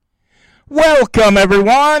Welcome,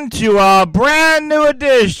 everyone, to a brand new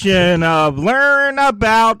edition of Learn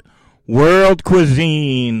About World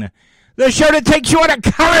Cuisine, the show that takes you on a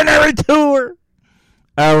culinary tour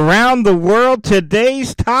around the world.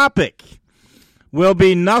 Today's topic will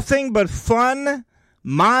be nothing but fun,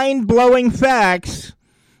 mind-blowing facts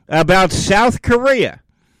about South Korea.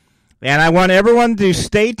 And I want everyone to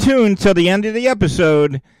stay tuned till the end of the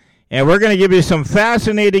episode, and we're going to give you some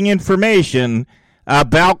fascinating information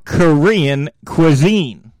about Korean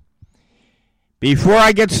cuisine. Before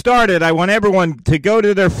I get started, I want everyone to go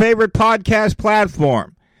to their favorite podcast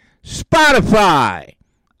platform, Spotify,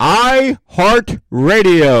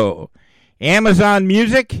 iHeartRadio, Amazon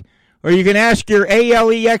Music, or you can ask your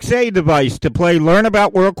Alexa device to play Learn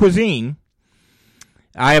About World Cuisine.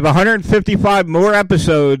 I have 155 more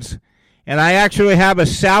episodes, and I actually have a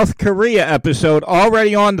South Korea episode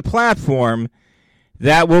already on the platform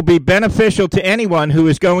that will be beneficial to anyone who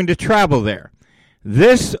is going to travel there.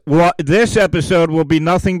 This episode will be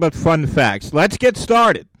nothing but fun facts. Let's get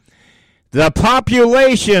started. The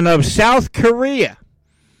population of South Korea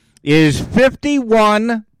is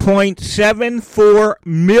 51.74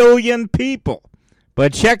 million people.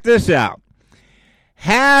 But check this out.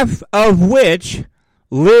 Half of which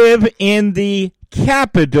live in the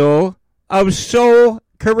capital of Seoul,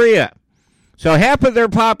 Korea. So half of their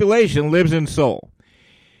population lives in Seoul.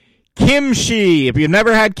 Kimchi. If you've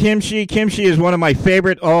never had kimchi, kimchi is one of my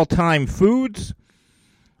favorite all-time foods.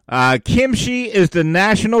 Kimchi is the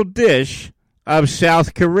national dish of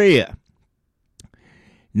South Korea.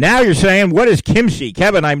 Now you're saying, what is kimchi?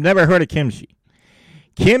 Kevin, I've never heard of kimchi.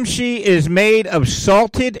 Kimchi is made of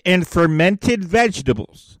salted and fermented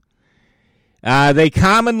vegetables. They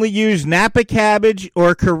commonly use Napa cabbage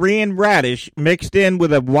or Korean radish mixed in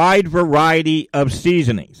with a wide variety of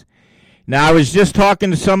seasonings. Now, I was just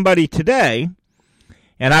talking to somebody today,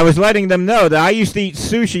 and I was letting them know that I used to eat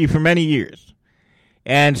sushi for many years.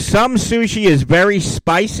 And some sushi is very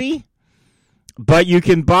spicy, but you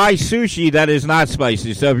can buy sushi that is not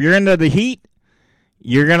spicy. So if you're into the heat,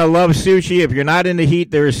 you're going to love sushi. If you're not into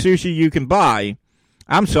heat, there is sushi you can buy.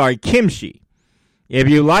 Kimchi. If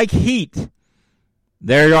you like heat,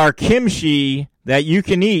 there are kimchi that you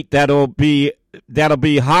can eat that'll be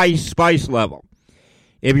high spice level.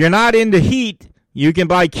 If you're not into heat, you can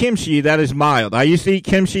buy kimchi that is mild. I used to eat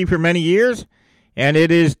kimchi for many years, and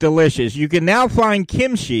it is delicious. You can now find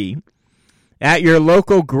kimchi at your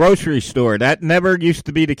local grocery store. That never used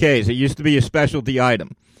to be the case. It used to be a specialty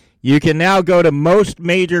item. You can now go to most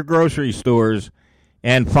major grocery stores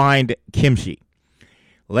and find kimchi.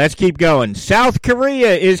 Let's keep going. South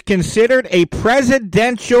Korea is considered a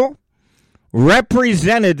presidential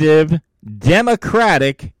representative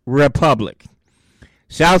democratic republic.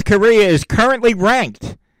 South Korea is currently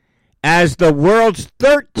ranked as the world's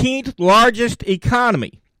 13th largest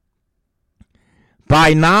economy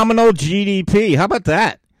by nominal GDP. How about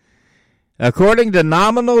that? According to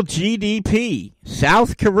nominal GDP,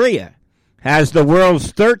 South Korea has the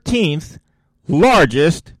world's 13th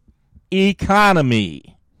largest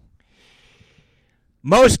economy.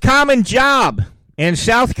 Most common job in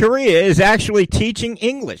South Korea is actually teaching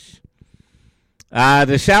English.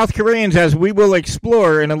 The South Koreans, as we will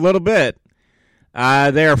explore in a little bit,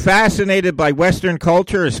 they are fascinated by Western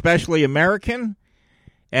culture, especially American,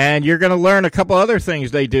 and you're going to learn a couple other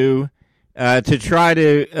things they do to try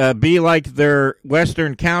to be like their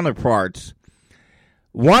Western counterparts.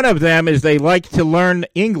 One of them is they like to learn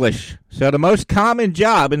English. So the most common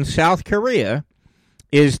job in South Korea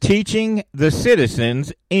is teaching the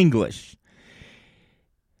citizens English.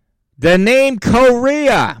 The name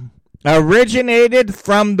Korea originated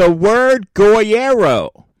from the word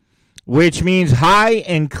goyero, which means high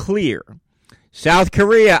and clear. South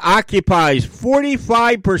Korea occupies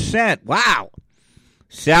 45%. Wow.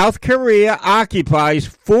 South Korea occupies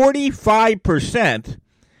 45%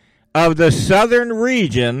 of the southern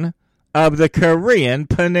region of the Korean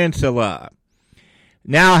Peninsula.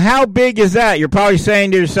 Now, how big is that? You're probably saying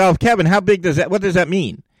to yourself, Kevin, how big does that, what does that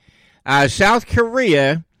mean? South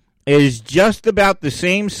Korea is just about the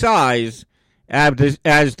same size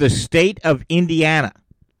as the state of Indiana.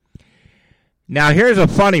 Now, here's a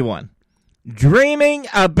funny one. Dreaming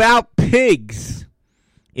about pigs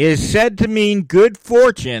is said to mean good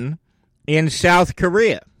fortune in South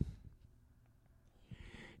Korea.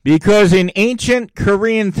 Because in ancient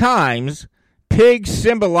Korean times, pigs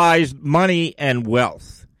symbolized money and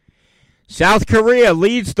wealth. South Korea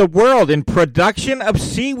leads the world in production of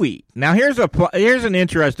seaweed. Now, here's an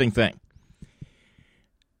interesting thing.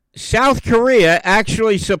 South Korea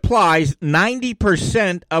actually supplies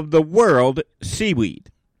 90% of the world seaweed.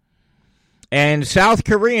 And South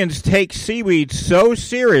Koreans take seaweed so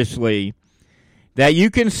seriously that you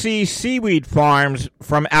can see seaweed farms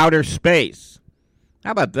from outer space.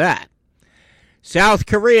 How about that? South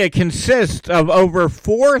Korea consists of over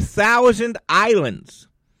 4,000 islands,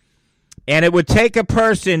 and it would take a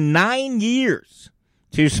person 9 years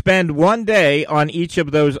to spend one day on each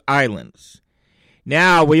of those islands.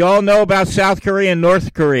 Now, we all know about South Korea and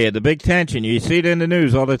North Korea, the big tension. You see it in the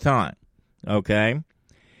news all the time, okay?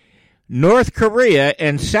 North Korea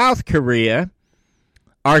and South Korea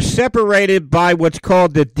are separated by what's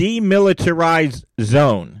called the demilitarized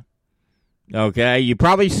zone. Okay, you've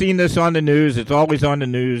probably seen this on the news. It's always on the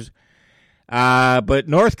news. But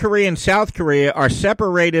North Korea and South Korea are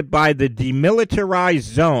separated by the demilitarized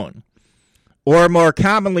zone, or more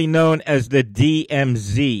commonly known as the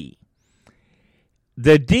DMZ.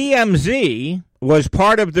 The DMZ was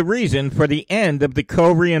part of the reason for the end of the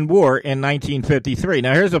Korean War in 1953.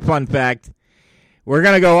 Now, here's a fun fact. We're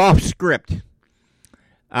going to go off script.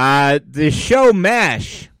 The show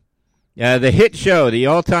MASH, the hit show,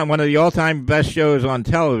 one of the all-time best shows on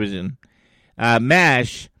television,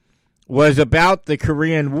 MASH, was about the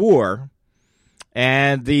Korean War,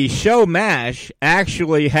 and the show MASH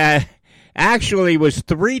actually was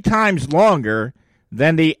 3 times longer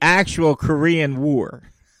than the actual Korean War.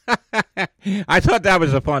 I thought that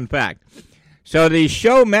was a fun fact. So the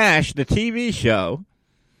show MASH, the TV show,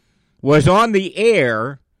 was on the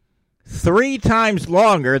air 3 times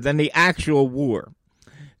longer than the actual war.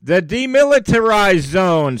 The demilitarized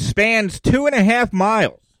zone spans 2.5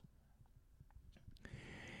 miles.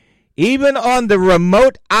 Even on the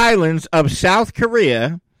remote islands of South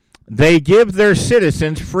Korea, they give their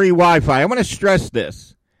citizens free Wi-Fi. I want to stress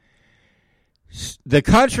this. The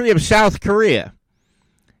country of South Korea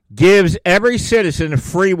gives every citizen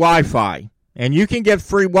free Wi-Fi, and you can get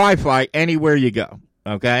free Wi-Fi anywhere you go,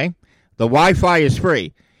 okay? The Wi-Fi is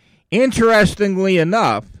free. Interestingly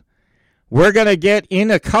enough, we're going to get in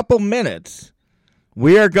a couple minutes,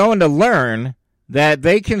 we are going to learn that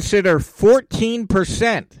they consider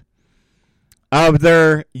 14% of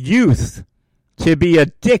their youth to be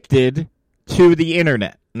addicted to the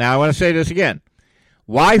internet. Now, I want to say this again.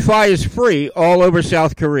 Wi-Fi is free all over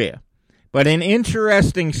South Korea. But an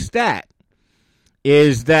interesting stat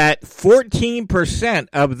is that 14%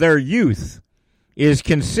 of their youth is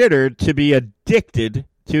considered to be addicted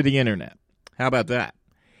to the internet. How about that?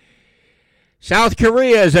 South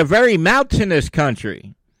Korea is a very mountainous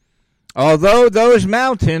country, although those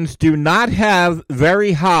mountains do not have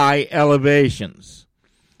very high elevations.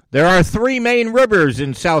 There are 3 main rivers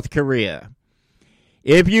in South Korea.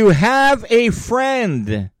 If you have a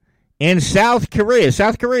friend in South Korea is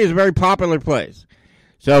a very popular place.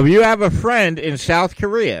 So if you have a friend in South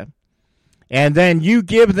Korea, and then you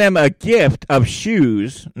give them a gift of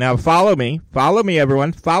shoes. Now follow me,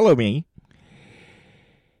 everyone, follow me.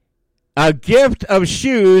 A gift of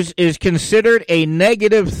shoes is considered a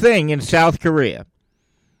negative thing in South Korea.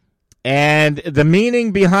 And the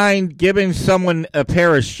meaning behind giving someone a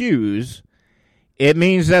pair of shoes, it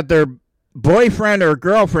means that their boyfriend or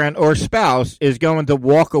girlfriend or spouse is going to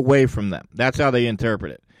walk away from them. That's how they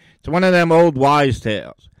interpret it. It's one of them old wise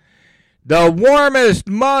tales. The warmest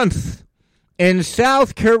month in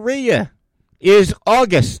South Korea is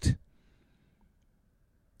August.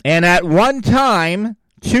 And at one time,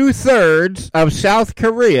 2/3 of South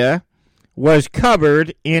Korea was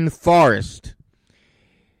covered in forest.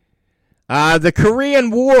 The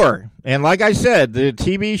Korean War, and like I said, the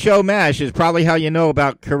TV show MASH is probably how you know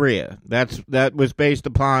about Korea. That was based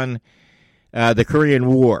upon the Korean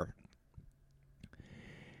War.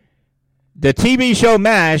 The TV show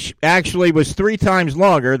MASH actually was 3 times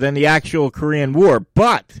longer than the actual Korean War,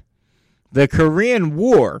 but the Korean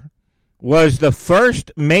War was the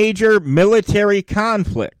first major military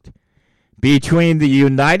conflict between the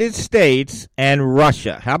United States and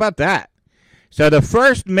Russia. How about that? So the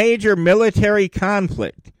first major military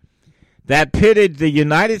conflict that pitted the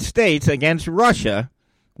United States against Russia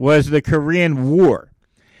was the Korean War.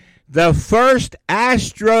 The first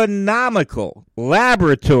astronomical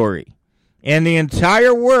laboratory in the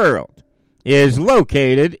entire world is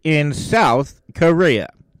located in South Korea.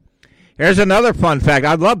 Here's another fun fact.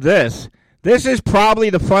 I love this. This is probably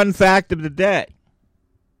the fun fact of the day.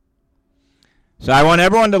 So I want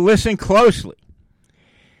everyone to listen closely.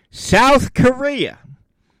 South Korea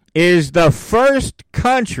is the first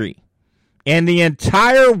country in the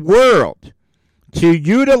entire world to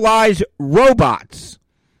utilize robots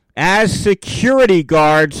as security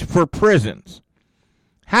guards for prisons.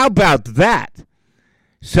 How about that?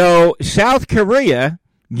 So South Korea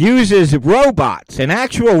uses robots, an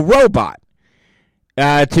actual robot,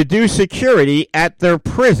 to do security at their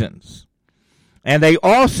prisons. And they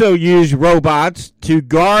also use robots to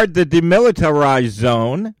guard the demilitarized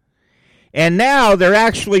zone. And now they're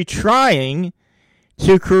actually trying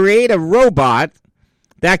to create a robot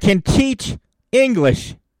that can teach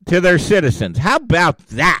English to their citizens. How about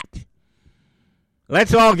that?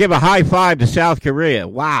 Let's all give a high five to South Korea.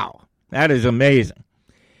 Wow, that is amazing.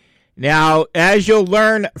 Now, as you'll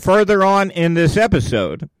learn further on in this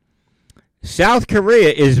episode, South Korea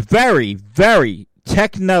is very, very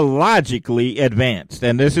technologically advanced,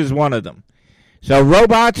 and this is one of them. So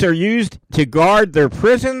robots are used to guard their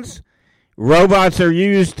prisons. Robots are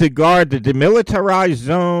used to guard the demilitarized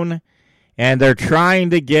zone, and they're trying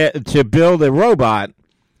to build a robot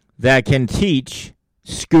that can teach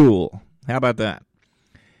school. How about that?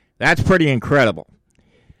 That's pretty incredible.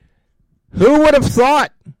 Who would have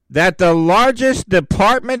thought that the largest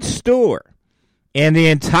department store in the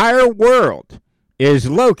entire world is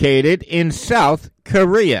located in South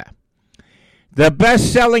Korea? The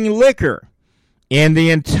best-selling liquor in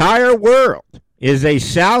the entire world is a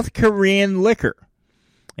South Korean liquor,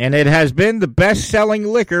 and it has been the best-selling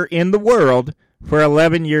liquor in the world for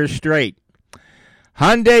 11 years straight.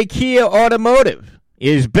 Hyundai Kia Automotive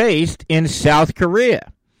is based in South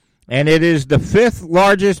Korea, and it is the 5th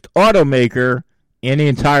largest automaker in the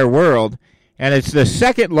entire world, and it's the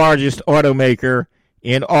 2nd largest automaker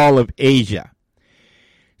in all of Asia.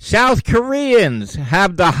 South Koreans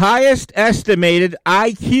have the highest estimated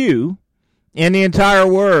IQ in the entire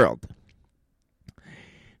world.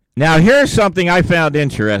 Now, here's something I found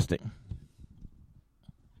interesting.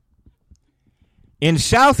 In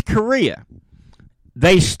South Korea,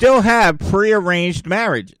 they still have prearranged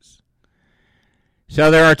marriages.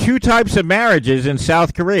 So there are 2 types of marriages in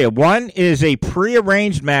South Korea. One is a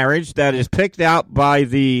prearranged marriage that is picked out by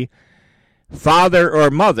the father or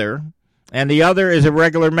mother, and the other is a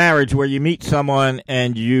regular marriage where you meet someone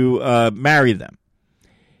and you marry them.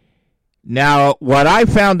 Now, what I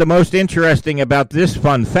found the most interesting about this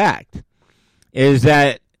fun fact is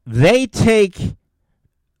that they take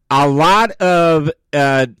a lot of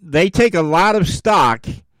stock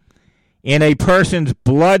in a person's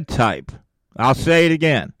blood type. I'll say it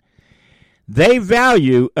again. They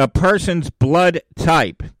value a person's blood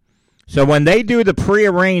type. So when they do the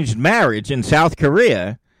prearranged marriage in South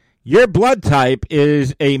Korea, your blood type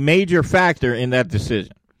is a major factor in that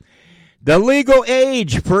decision. The legal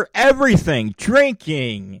age for everything,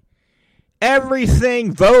 drinking,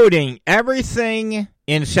 everything, voting, everything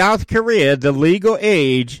in South Korea, the legal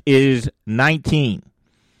age is 19.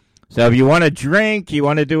 So if you want to drink, you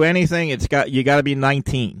want to do anything, you got to be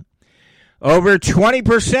 19. Over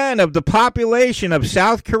 20% of the population of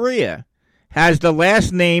South Korea has the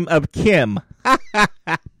last name of Kim.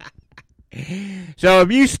 So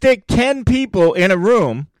if you stick 10 people in a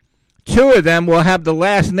room, 2 of them will have the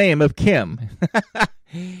last name of Kim.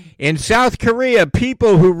 In South Korea,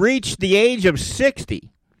 people who reach the age of 60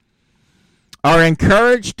 are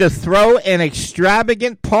encouraged to throw an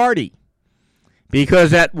extravagant party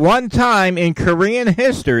because at one time in Korean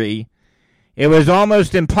history, it was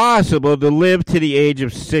almost impossible to live to the age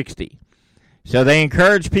of 60. So they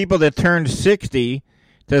encourage people that turn 60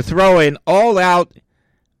 to throw an all-out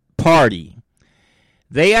party.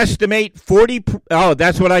 They estimate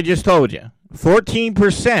that's what I just told you.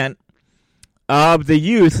 14% of the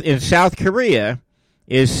youth in South Korea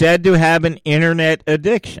is said to have an internet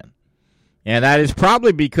addiction. And that is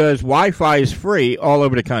probably because Wi-Fi is free all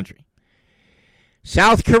over the country.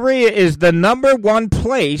 South Korea is the number 1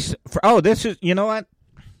 place for, you know what?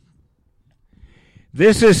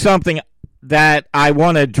 This is something that I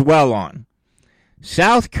want to dwell on.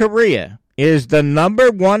 South Korea is the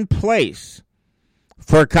number 1 place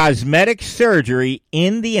for cosmetic surgery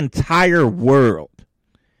in the entire world.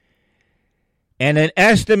 And an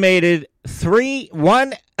estimated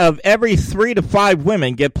 1 of every 3 to 5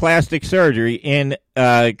 women get plastic surgery in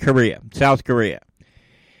South Korea.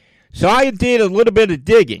 So I did a little bit of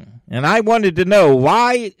digging, and I wanted to know,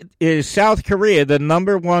 why is South Korea the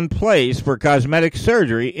number 1 place for cosmetic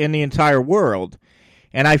surgery in the entire world?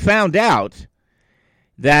 And I found out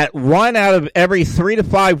that 1 out of every 3 to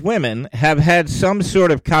 5 women have had some sort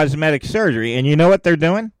of cosmetic surgery. And you know what they're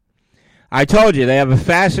doing? I told you, they have a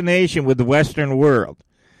fascination with the Western world,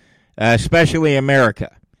 especially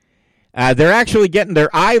America. They're actually getting their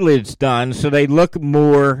eyelids done so they look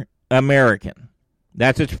more American.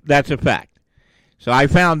 That's a fact. So I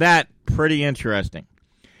found that pretty interesting.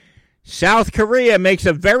 South Korea makes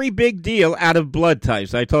a very big deal out of blood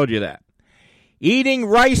types. I told you that. Eating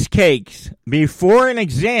rice cakes before an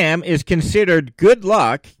exam is considered good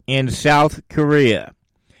luck in South Korea.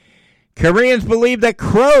 Koreans believe that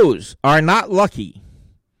crows are not lucky.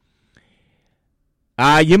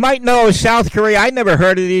 You might know South Korea. I never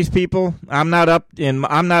heard of these people. I'm not up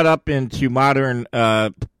into modern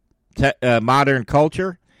modern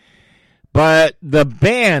culture. But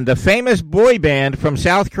the famous boy band from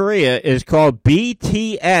South Korea is called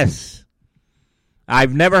BTS.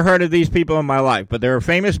 I've never heard of these people in my life, but they're a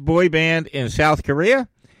famous boy band in South Korea.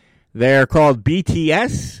 They're called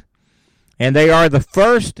BTS, and they are the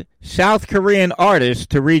first South Korean artists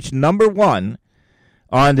to reach number 1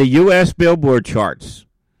 on the U.S. Billboard charts.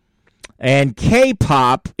 And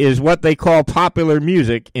K-pop is what they call popular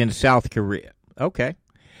music in South Korea. Okay.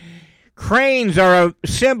 Cranes are a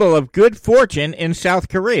symbol of good fortune in South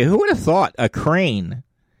Korea. Who would have thought a crane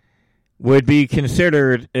would be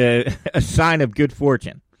considered a sign of good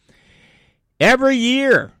fortune? Every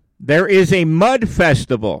year, there is a mud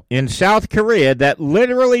festival in South Korea that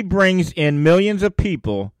literally brings in millions of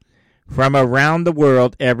people from around the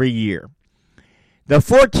world every year. The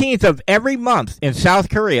 14th of every month in South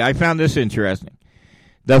Korea, I found this interesting.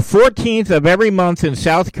 The 14th of every month in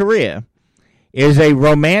South Korea is a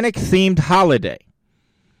romantic-themed holiday.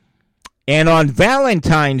 And on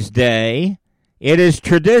Valentine's Day, it is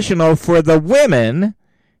traditional for the women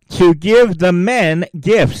to give the men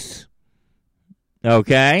gifts.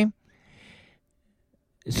 Okay?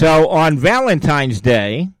 So on Valentine's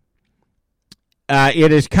Day,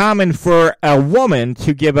 it is common for a woman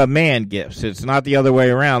to give a man gifts. It's not the other way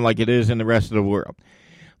around like it is in the rest of the world.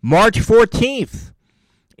 March 14th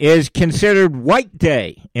is considered White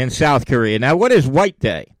Day in South Korea. Now, what is White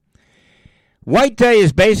Day? White Day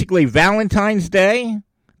is basically Valentine's Day,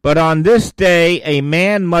 but on this day, a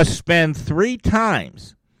man must spend 3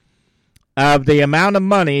 times of the amount of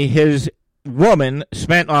money his woman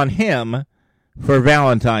spent on him for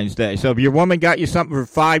Valentine's Day. So if your woman got you something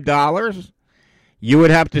for $5, you would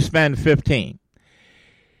have to spend $15.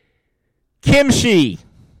 Kimchi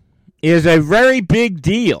is a very big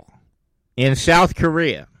deal in South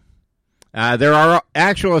Korea. There are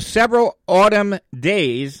several autumn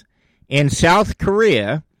days in South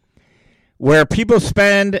Korea where people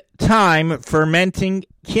spend time fermenting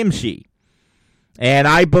kimchi. And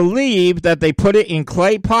I believe that they put it in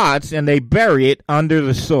clay pots and they bury it under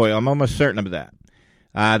the soil. I'm almost certain of that.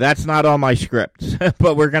 That's not on my script,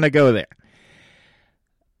 but we're going to go there.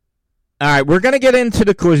 All right, we're going to get into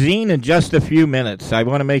the cuisine in just a few minutes. I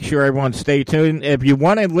want to make sure everyone stay tuned. If you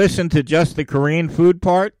want to listen to just the Korean food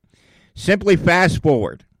part, simply fast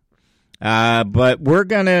forward. But we're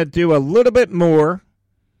going to do a little bit more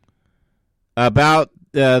about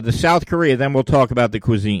the South Korea, then we'll talk about the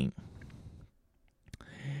cuisine.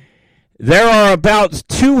 There are about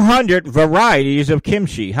 200 varieties of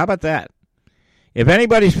kimchi. How about that? If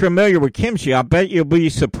anybody's familiar with kimchi, I'll bet you'll be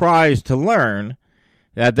surprised to learn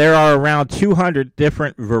that there are around 200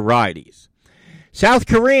 different varieties. South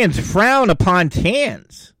Koreans frown upon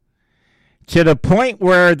tans to the point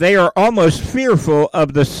where they are almost fearful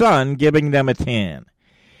of the sun giving them a tan.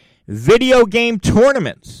 Video game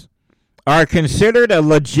tournaments are considered a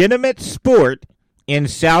legitimate sport in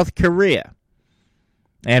South Korea.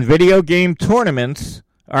 And video game tournaments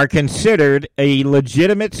are considered a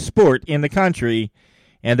legitimate sport in the country,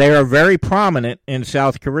 and they are very prominent in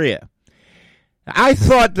South Korea. I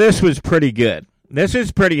thought this was pretty good. This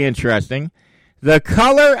is pretty interesting. The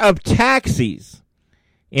color of taxis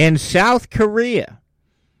in South Korea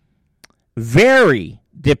vary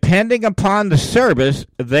depending upon the service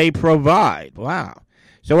they provide. Wow.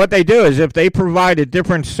 So what they do is if they provide a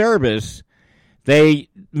different service, they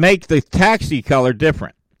make the taxi color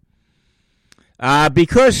different.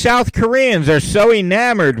 Because South Koreans are so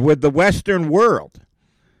enamored with the Western world,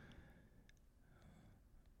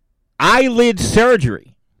 eyelid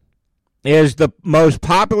surgery is the most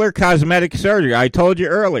popular cosmetic surgery. I told you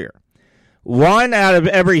earlier. 1 out of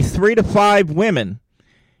every 3 to 5 women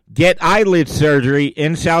get eyelid surgery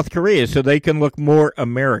in South Korea so they can look more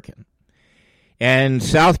American. And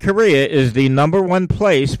South Korea is the number 1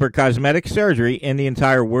 place for cosmetic surgery in the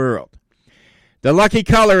entire world. The lucky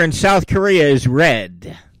color in South Korea is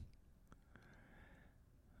red.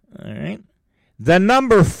 All right. The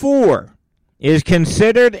number 4 is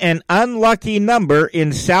considered an unlucky number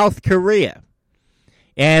in South Korea.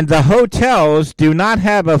 And the hotels do not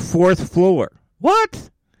have a 4th floor. What?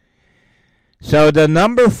 So the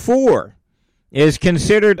number 4 is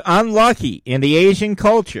considered unlucky in the Asian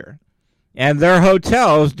culture. And their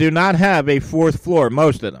hotels do not have a 4th floor,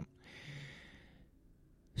 most of them.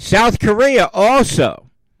 South Korea also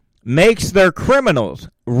makes their criminals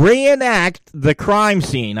reenact the crime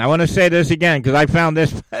scene. I want to say this again because I found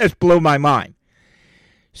this blew my mind.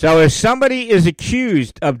 So if somebody is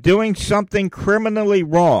accused of doing something criminally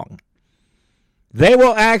wrong, they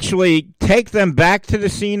will actually take them back to the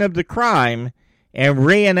scene of the crime and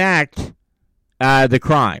reenact the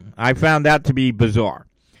crime. I found that to be bizarre.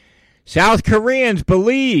 South Koreans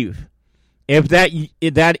believe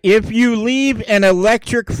that if you leave an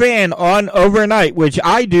electric fan on overnight, which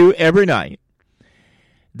I do every night,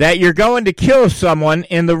 that you're going to kill someone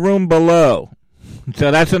in the room below.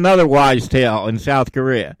 So that's another wise tale in South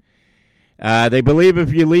Korea. They believe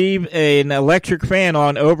if you leave an electric fan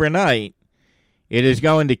on overnight, it is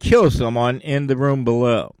going to kill someone in the room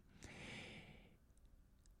below.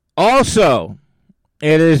 Also,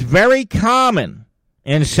 it is very common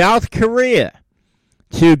in South Korea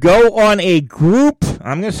to go on a group,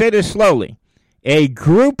 I'm going to say this slowly, a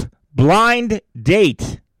group blind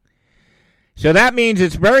date. So that means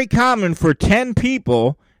it's very common for 10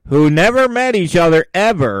 people who never met each other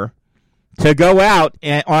ever to go out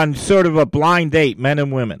on sort of a blind date, men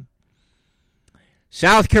and women.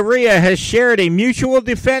 South Korea has shared a mutual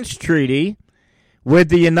defense treaty with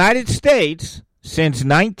the United States since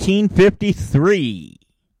 1953.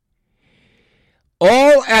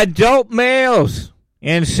 All adult males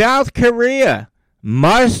in South Korea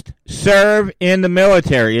must serve in the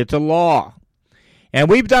military. It's a law. And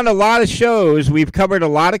we've done a lot of shows. We've covered a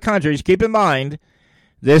lot of countries. Keep in mind,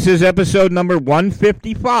 this is episode number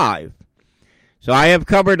 155. So I have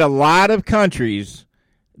covered a lot of countries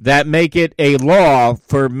that make it a law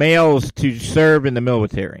for males to serve in the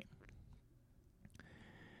military.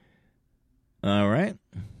 All right.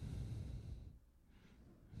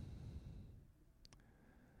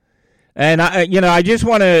 And I just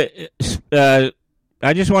want to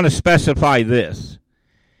specify this.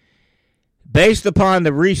 Based upon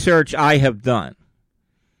the research I have done,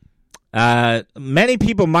 many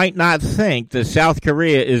people might not think that South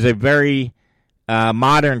Korea is a very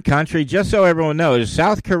modern country. Just so everyone knows,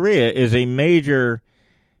 South Korea is a major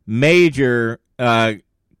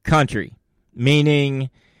country, meaning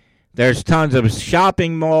there's tons of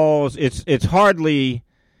shopping malls. It's hardly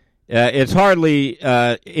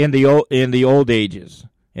in the old ages.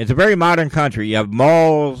 It's a very modern country. You have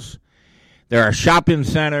malls. There are shopping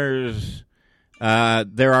centers.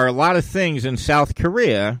 There are a lot of things in South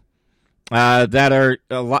Korea that are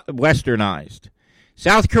a lot westernized.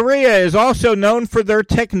 South Korea is also known for their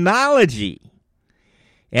technology.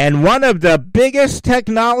 And one of the biggest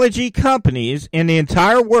technology companies in the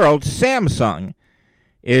entire world, Samsung,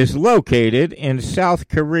 is located in South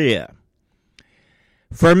Korea.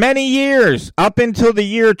 For many years, up until the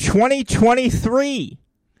year 2023,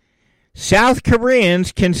 South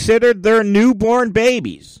Koreans considered their newborn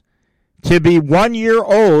babies to be 1 year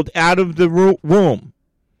old out of the womb.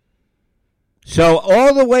 So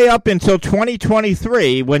all the way up until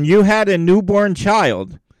 2023, when you had a newborn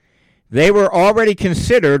child, they were already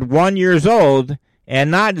considered 1 year old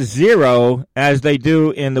and not 0 as they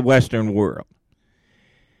do in the Western world.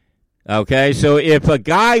 Okay, so if a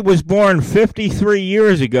guy was born 53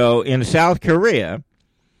 years ago in South Korea,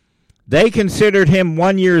 they considered him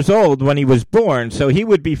 1 year old when he was born, so he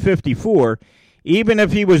would be 54, even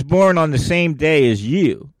if he was born on the same day as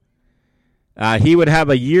you. He would have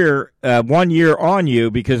 1 year on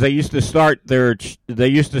you because they used to start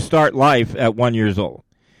life at 1 year old.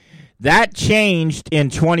 That changed in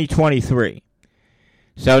 2023.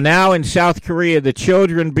 So now in South Korea, the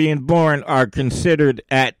children being born are considered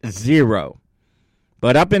at 0.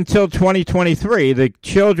 But up until 2023, the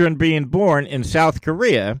children being born in South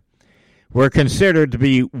Korea were considered to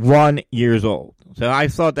be 1 year old. So I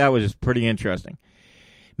thought that was pretty interesting.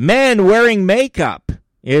 Men wearing makeup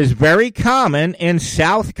is very common in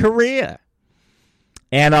South Korea.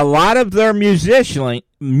 And a lot of their musicians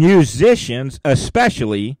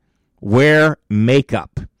especially wear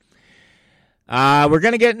makeup. We're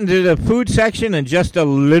going to get into the food section in just a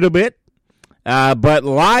little bit. But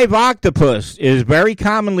live octopus is very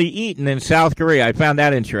commonly eaten in South Korea. I found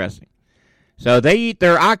that interesting. So they eat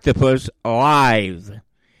their octopus live.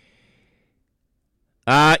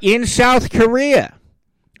 In South Korea,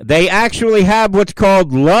 they actually have what's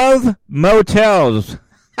called love motels.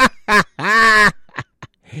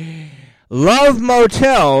 Love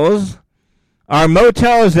motels are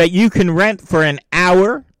motels that you can rent for an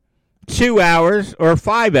hour, 2 hours, or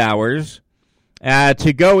 5 hours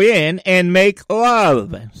to go in and make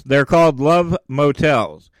love. They're called love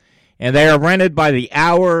motels. And they are rented by the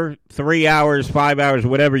hour, 3 hours, 5 hours,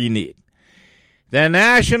 whatever you need. The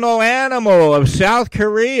national animal of South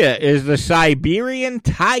Korea is the Siberian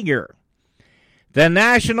tiger. The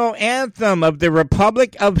national anthem of the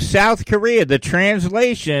Republic of South Korea, the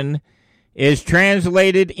translation is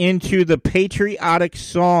translated into the patriotic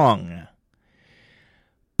song.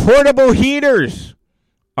 Portable heaters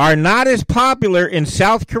are not as popular in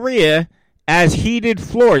South Korea as heated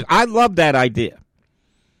floors. I love that idea.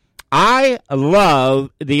 I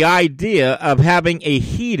love the idea of having a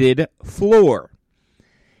heated floor.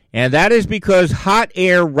 And that is because hot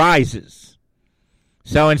air rises.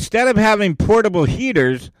 So instead of having portable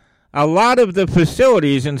heaters, a lot of the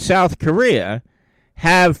facilities in South Korea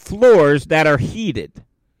have floors that are heated,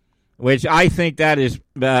 which I think that is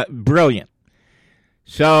brilliant.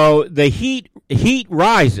 So the heat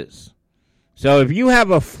rises. So if you have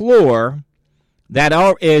a floor that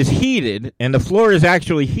is heated, and the floor is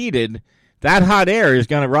actually heated, that hot air is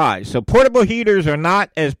going to rise. So portable heaters are not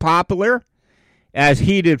as popular as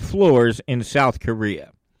heated floors in South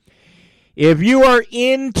Korea. If you are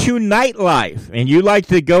into nightlife and you like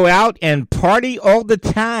to go out and party all the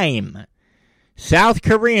time, South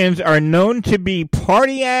Koreans are known to be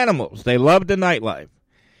party animals. They love the nightlife.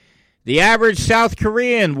 The average South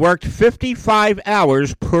Korean worked 55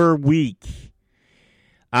 hours per week.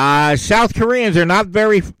 South Koreans are not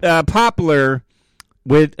very popular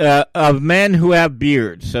with of men who have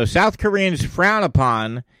beards. So South Koreans frown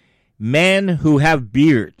upon men who have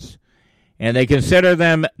beards, and they consider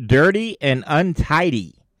them dirty and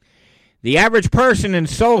untidy. The average person in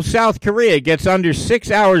Seoul, South Korea, gets under 6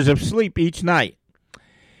 hours of sleep each night.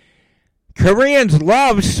 Koreans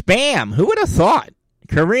love Spam. Who would have thought?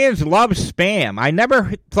 Koreans love Spam. I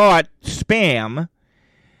never thought Spam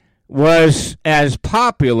was as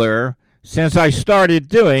popular since I started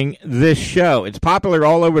doing this show. It's popular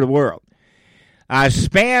all over the world.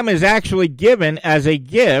 Spam is actually given as a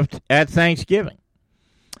gift at Thanksgiving.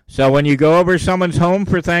 So when you go over someone's home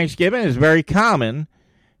for Thanksgiving, it's very common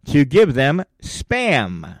to give them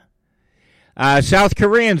Spam. South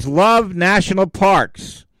Koreans love national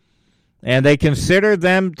parks, and they consider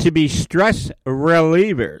them to be stress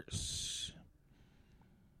relievers.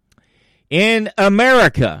 In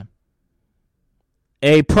America,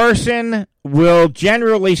 a person will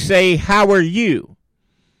generally say, "How are you?"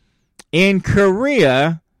 In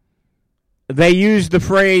Korea, they use the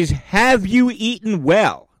phrase, "Have you eaten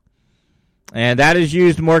well?" And that is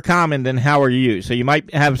used more common than "How are you?" So you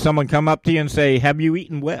might have someone come up to you and say, "Have you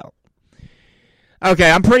eaten well?"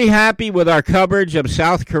 Okay, I'm pretty happy with our coverage of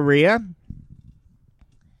South Korea.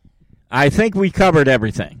 I think we covered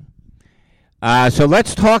everything. So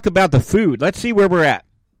let's talk about the food. Let's see where we're at.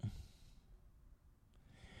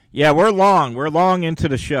 Yeah, we're long into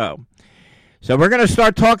the show. So we're going to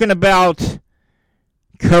start talking about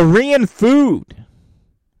Korean food.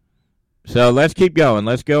 So let's keep going.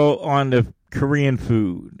 Let's go on to Korean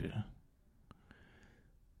food.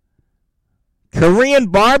 Korean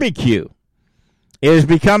barbecue is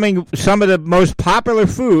becoming some of the most popular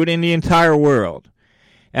food in the entire world.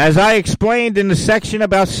 As I explained in the section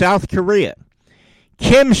about South Korea,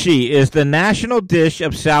 kimchi is the national dish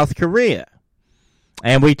of South Korea.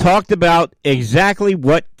 And we talked about exactly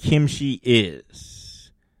what kimchi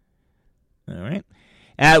is. All right.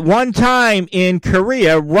 At one time in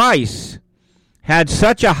Korea, rice had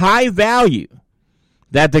such a high value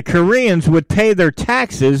that the Koreans would pay their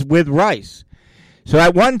taxes with rice. So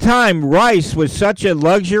at one time, rice was such a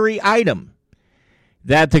luxury item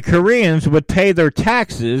that the Koreans would pay their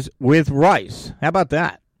taxes with rice. How about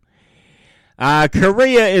that?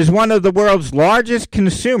 Korea is one of the world's largest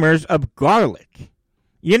consumers of garlic.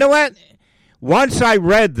 You know what? Once I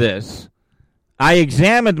read this, I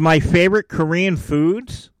examined my favorite Korean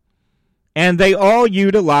foods, and they all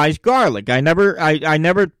utilize garlic. I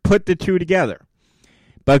never put the two together.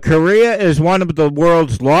 But Korea is one of the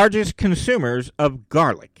world's largest consumers of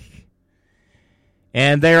garlic.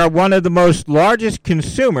 And they are one of the most largest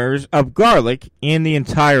consumers of garlic in the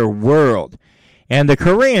entire world. And the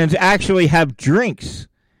Koreans actually have drinks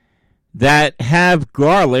that have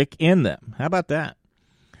garlic in them. How about that?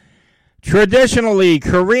 Traditionally,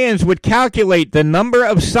 Koreans would calculate the number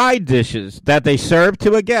of side dishes that they serve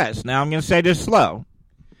to a guest. Now, I'm going to say this slow.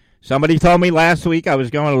 Somebody told me last week I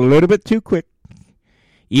was going a little bit too quick.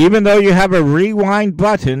 Even though you have a rewind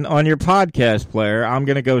button on your podcast player, I'm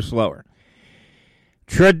going to go slower.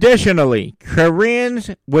 Traditionally,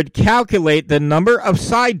 Koreans would calculate the number of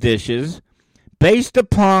side dishes based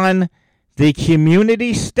upon the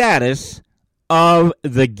community status of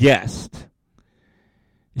the guest.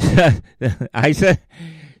 I said,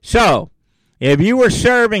 so if you were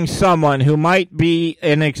serving someone who might be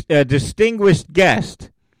a distinguished guest,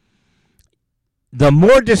 the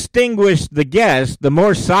more distinguished the guest, the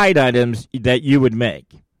more side items that you would make.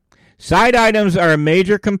 Side items are a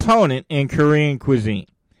major component in Korean cuisine.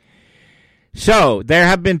 So there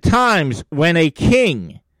have been times when a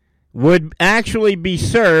king would actually be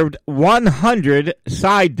served 100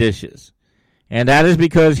 side dishes. And that is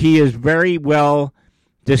because he is very well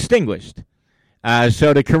distinguished.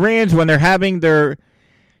 So the Koreans, when they're having their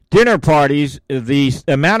dinner parties, the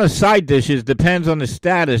amount of side dishes depends on the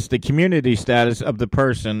status, the community status of the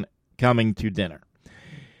person coming to dinner.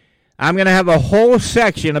 I'm going to have a whole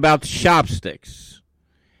section about chopsticks.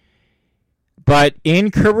 But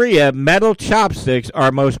in Korea, metal chopsticks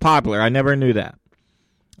are most popular. I never knew that.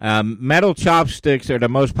 Metal chopsticks are the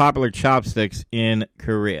most popular chopsticks in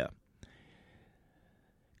Korea.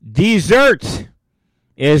 Dessert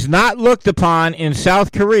is not looked upon in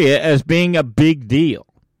South Korea as being a big deal.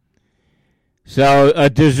 So a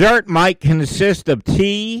dessert might consist of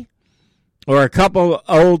tea or a couple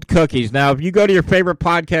old cookies. Now, if you go to your favorite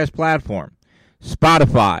podcast platform,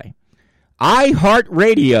 Spotify,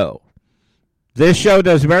 iHeartRadio, this show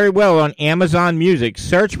does very well on Amazon Music.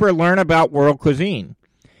 Search for Learn About World Cuisine.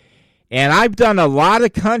 And I've done a lot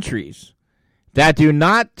of countries that do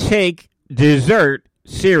not take dessert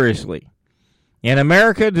seriously. In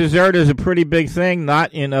America, dessert is a pretty big thing,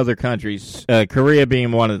 not in other countries, Korea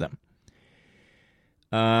being one of them.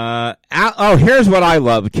 Here's what I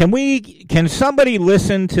love. Can somebody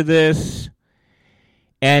listen to this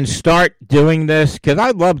and start doing this? Because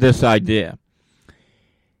I love this idea.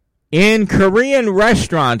 In Korean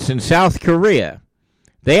restaurants in South Korea,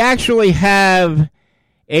 they actually have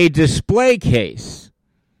a display case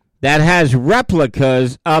that has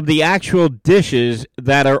replicas of the actual dishes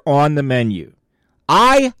that are on the menu.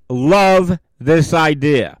 I love this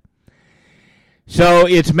idea. So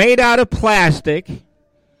it's made out of plastic,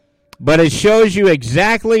 but it shows you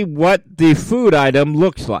exactly what the food item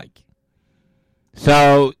looks like.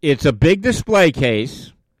 So it's a big display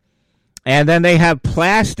case, and then they have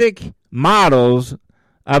plastic models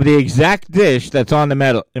of the exact dish that's on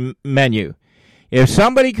the menu. If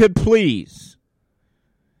somebody could please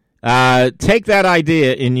take that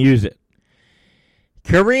idea and use it.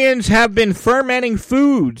 Koreans have been fermenting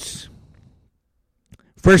foods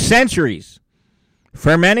for centuries.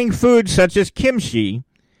 Fermenting foods such as kimchi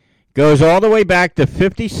goes all the way back to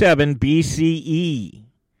 57 BCE.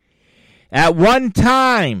 At one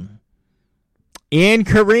time in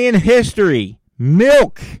Korean history,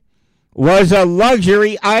 milk was a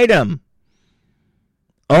luxury item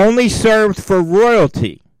only served for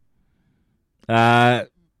royalty.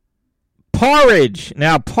 Porridge.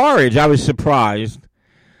 Now, porridge, I was surprised.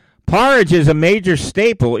 Porridge is a major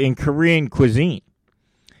staple in Korean cuisine.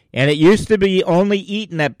 And it used to be only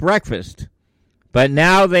eaten at breakfast. But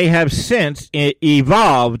now they have since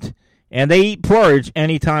evolved, and they eat porridge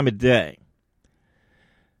any time of day.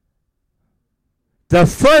 The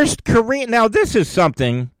first Korean, now this is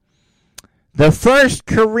something, the first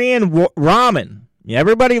Korean ramen.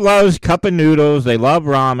 Everybody loves cup of noodles. They love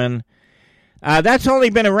ramen. That's only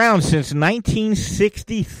been around since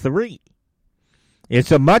 1963.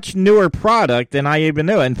 It's a much newer product than I even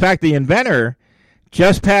knew. In fact, the inventor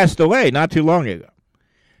just passed away not too long ago.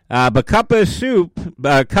 But cup of soup,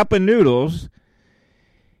 cup of noodles,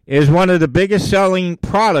 is one of the biggest selling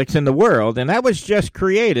products in the world, and that was just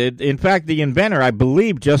created. In fact, the inventor, I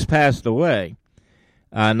believe, just passed away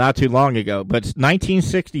not too long ago, but it's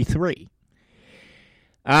 1963.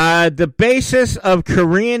 The basis of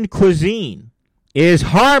Korean cuisine is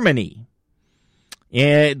harmony.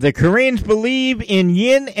 The Koreans believe in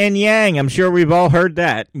yin and yang. I'm sure we've all heard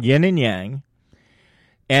that, yin and yang.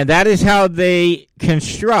 And that is how they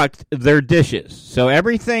construct their dishes. So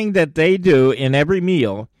everything that they do in every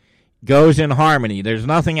meal goes in harmony. There's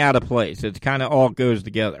nothing out of place. It kind of all goes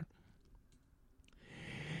together.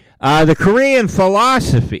 The Korean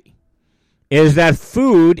philosophy is that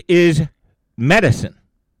food is medicine.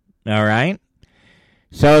 All right?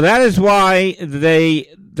 So that is why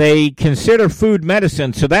they consider food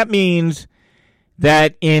medicine. So that means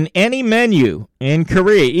that in any menu in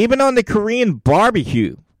Korea, even on the Korean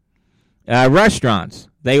barbecue restaurants,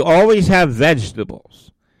 they always have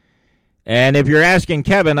vegetables. And if you're asking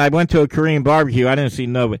Kevin, I went to a Korean barbecue, I didn't see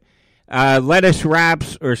lettuce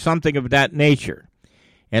wraps or something of that nature.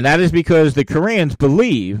 And that is because the Koreans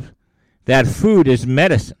believe that food is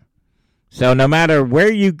medicine. So no matter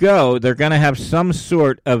where you go, they're going to have some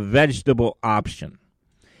sort of vegetable option,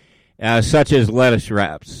 such as lettuce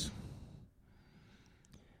wraps.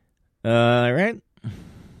 All right.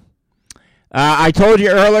 I told you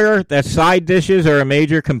earlier that side dishes are a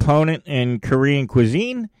major component in Korean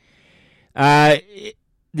cuisine.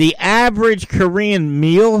 The average Korean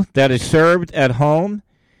meal that is served at home,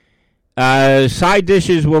 side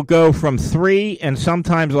dishes will go from 3 and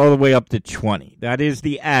sometimes all the way up to 20. That is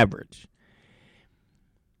the average.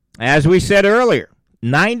 As we said earlier,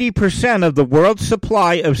 90% of the world's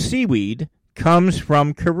supply of seaweed comes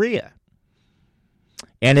from Korea.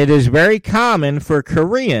 And it is very common for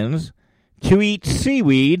Koreans to eat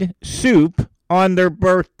seaweed soup on their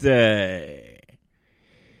birthday.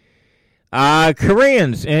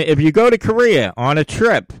 Koreans, if you go to Korea on a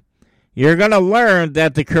trip, you're going to learn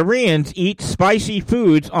that the Koreans eat spicy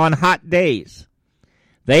foods on hot days.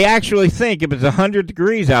 They actually think if it's 100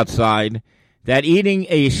 degrees outside, that eating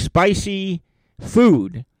a spicy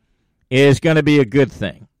food is going to be a good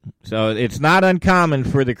thing. So it's not uncommon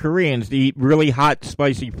for the Koreans to eat really hot,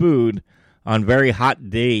 spicy food on very hot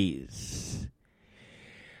days.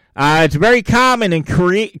 It's very common in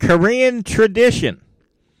Korean tradition.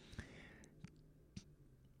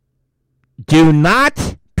 Do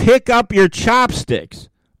not pick up your chopsticks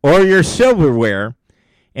or your silverware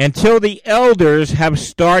until the elders have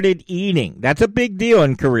started eating. That's a big deal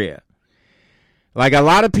in Korea. Like a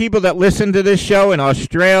lot of people that listen to this show in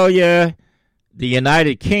Australia, the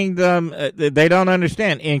United Kingdom, they don't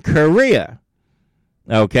understand. In Korea,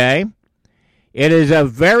 okay, it is a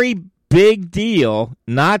very big deal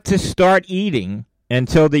not to start eating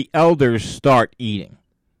until the elders start eating.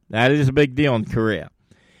 That is a big deal in Korea.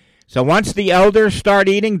 So once the elders start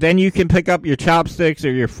eating, then you can pick up your chopsticks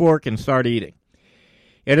or your fork and start eating.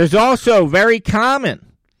 It is also very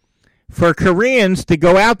common for Koreans to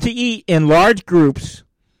go out to eat in large groups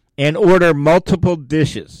and order multiple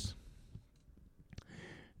dishes.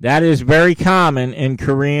 That is very common in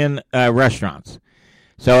Korean restaurants.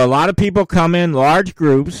 So a lot of people come in large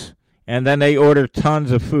groups, and then they order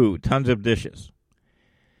tons of food, tons of dishes.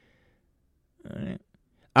 All right.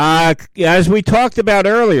 As we talked about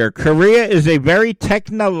earlier, Korea is a very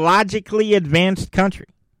technologically advanced country.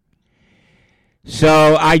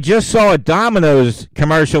 So I just saw a Domino's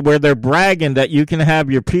commercial where they're bragging that you can have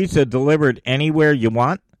your pizza delivered anywhere you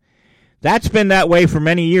want. That's been that way for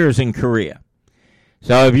many years in Korea.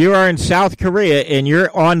 So if you are in South Korea and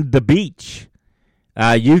you're on the beach,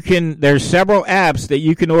 there's several apps that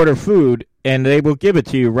you can order food and they will give it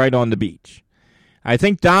to you right on the beach. I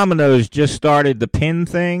think Domino's just started the pin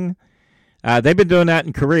thing. They've been doing that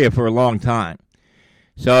in Korea for a long time.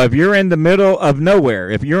 So if you're in the middle of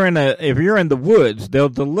nowhere, if you're in the woods, they'll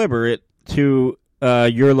deliver it to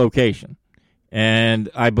your location. And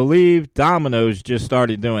I believe Domino's just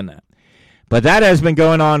started doing that. But that has been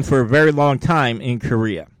going on for a very long time in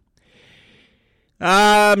Korea.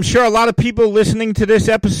 I'm sure a lot of people listening to this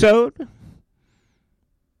episode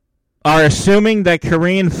are assuming that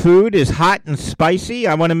Korean food is hot and spicy.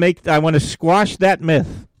 I want to squash that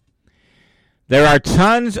myth. There are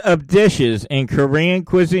tons of dishes in Korean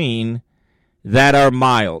cuisine that are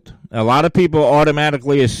mild. A lot of people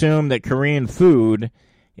automatically assume that Korean food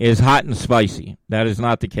is hot and spicy. That is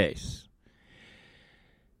not the case.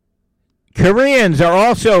 Koreans are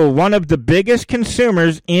also one of the biggest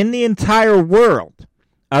consumers in the entire world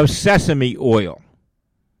of sesame oil.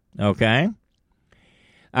 Okay?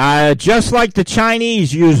 Just like the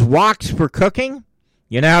Chinese use woks for cooking,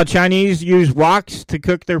 you know how Chinese use woks to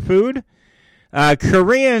cook their food?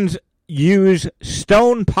 Koreans use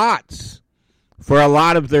stone pots for a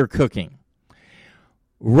lot of their cooking.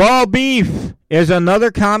 Raw beef is another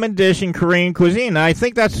common dish in Korean cuisine. I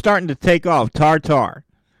think that's starting to take off, tartare.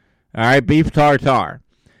 All right, beef tartare.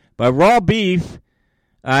 But raw beef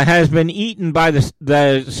has been eaten by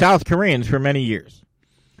the South Koreans for many years.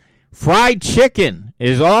 Fried chicken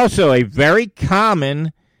is also a very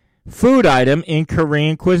common food item in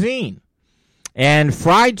Korean cuisine. And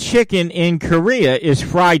fried chicken in Korea is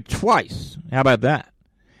fried twice. How about that?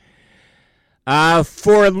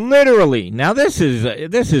 For literally, now this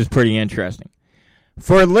is pretty interesting.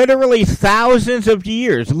 For literally thousands of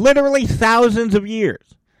years,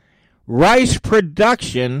 rice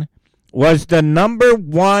production was the number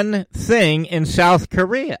one thing in South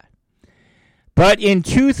Korea. But in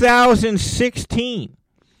 2016,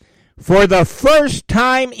 for the first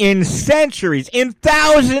time in centuries, in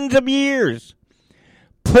thousands of years,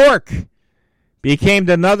 pork became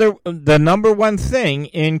the number one thing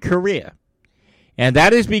in Korea. And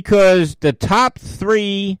that is because the top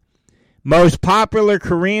three most popular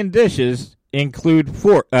Korean dishes include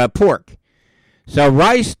pork. So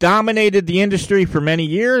rice dominated the industry for many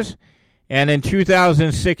years, and in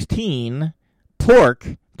 2016,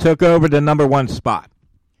 pork took over the number one spot.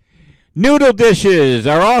 Noodle dishes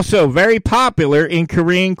are also very popular in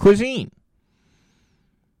Korean cuisine.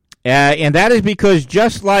 And that is because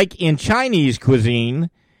just like in Chinese cuisine,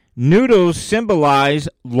 noodles symbolize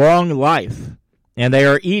long life, and they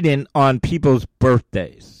are eaten on people's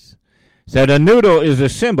birthdays. So the noodle is a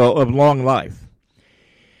symbol of long life.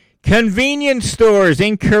 Convenience stores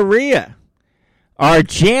in Korea are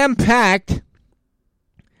jam-packed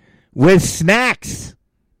with snacks,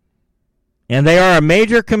 and they are a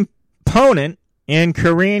major component in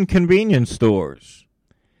Korean convenience stores.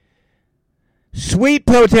 Sweet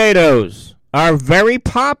potatoes are very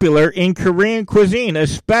popular in Korean cuisine,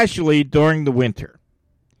 especially during the winter.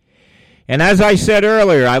 And as I said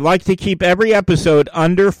earlier, I like to keep every episode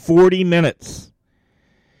under 40 minutes.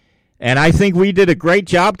 And I think we did a great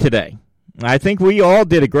job today. I think we all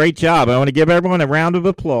did a great job. I want to give everyone a round of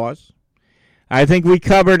applause. I think we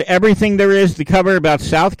covered everything there is to cover about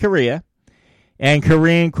South Korea and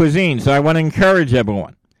Korean cuisine. So I want to encourage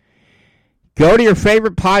everyone. Go to your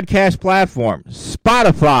favorite podcast platform,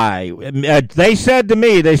 Spotify. They said to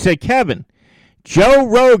me, Kevin, Joe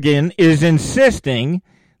Rogan is insisting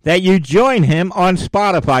that you join him on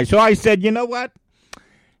Spotify. So I said, you know what?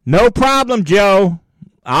 No problem, Joe.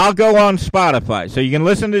 I'll go on Spotify. So you can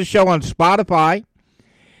listen to the show on Spotify.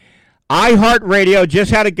 iHeartRadio.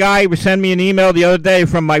 Just had a guy send me an email the other day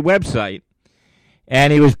from my website,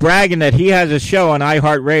 and he was bragging that he has a show on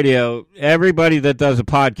iHeartRadio. Everybody that does a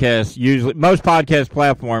podcast, usually most podcast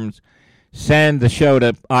platforms, send the show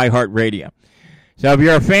to iHeartRadio. So if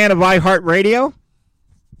you're a fan of iHeartRadio,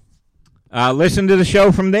 listen to the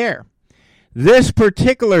show from there. This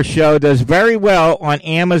particular show does very well on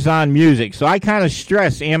Amazon Music, so I kind of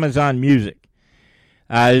stress Amazon Music.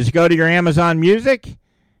 Just go to your Amazon Music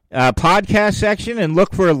podcast section and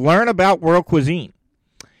look for Learn About World Cuisine.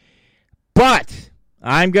 But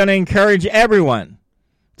I'm going to encourage everyone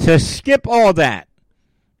to skip all that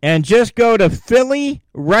and just go to Philly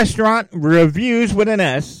Restaurant Reviews with an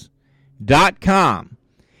S.com.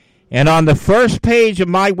 And on the first page of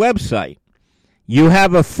my website, you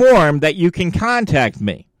have a form that you can contact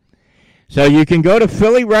me. So you can go to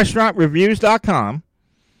PhillyRestaurantReviews.com.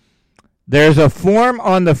 There's a form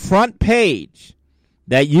on the front page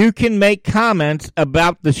that you can make comments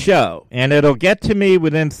about the show, and it'll get to me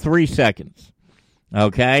within 3 seconds.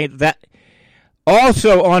 Okay? That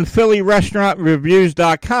also on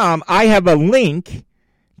PhillyRestaurantReviews.com, I have a link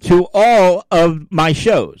to all of my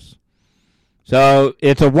shows. So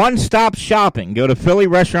it's a one-stop shopping. Go to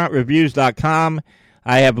PhillyRestaurantReviews.com.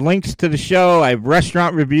 I have links to the show. I have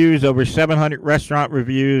restaurant reviews, over 700 restaurant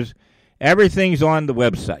reviews. Everything's on the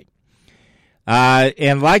website.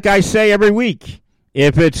 And like I say every week,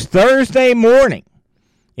 if it's Thursday morning,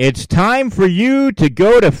 it's time for you to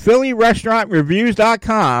go to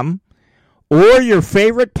PhillyRestaurantReviews.com or your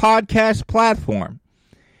favorite podcast platform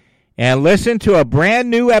and listen to a brand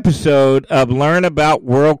new episode of Learn About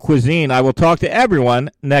World Cuisine. I will talk to everyone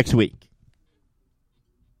next week.